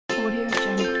Audio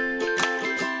Jungle.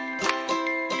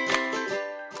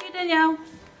 Hey Danielle.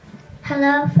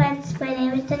 Hello friends, my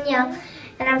name is Danielle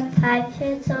and I'm 5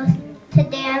 years old.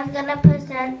 Today I'm going to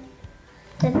present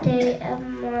the day of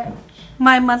March.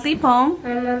 My monthly poem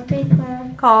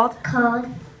called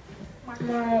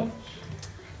March.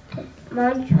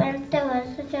 March went there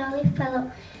was a jolly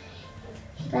fellow.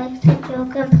 He likes to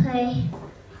joke and play.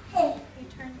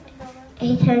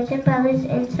 He turns umbrellas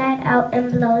inside out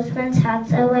and blows men's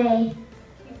hats away.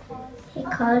 He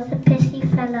calls the pissy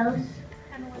fellows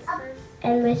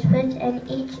and whispers in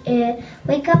each ear,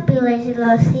 "Wake up, you lazy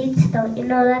little seeds, don't you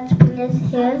know that spring is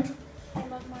here?"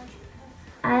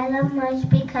 I love March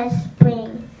because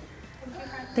spring.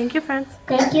 Thank you, friends.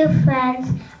 Thank you, friends.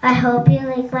 I hope you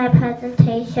like my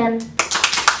presentation.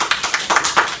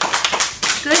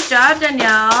 Good job,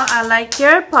 Danielle. I like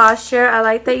your posture. I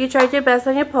like that you tried your best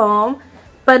on your poem.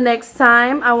 But next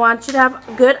time, I want you to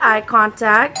have good eye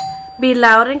contact. Be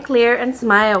loud and clear and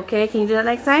smile, okay? Can you do that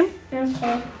next time?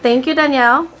 Okay. Thank you,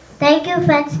 Danielle. Thank you,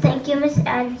 friends. Thank you, Miss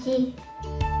Angie.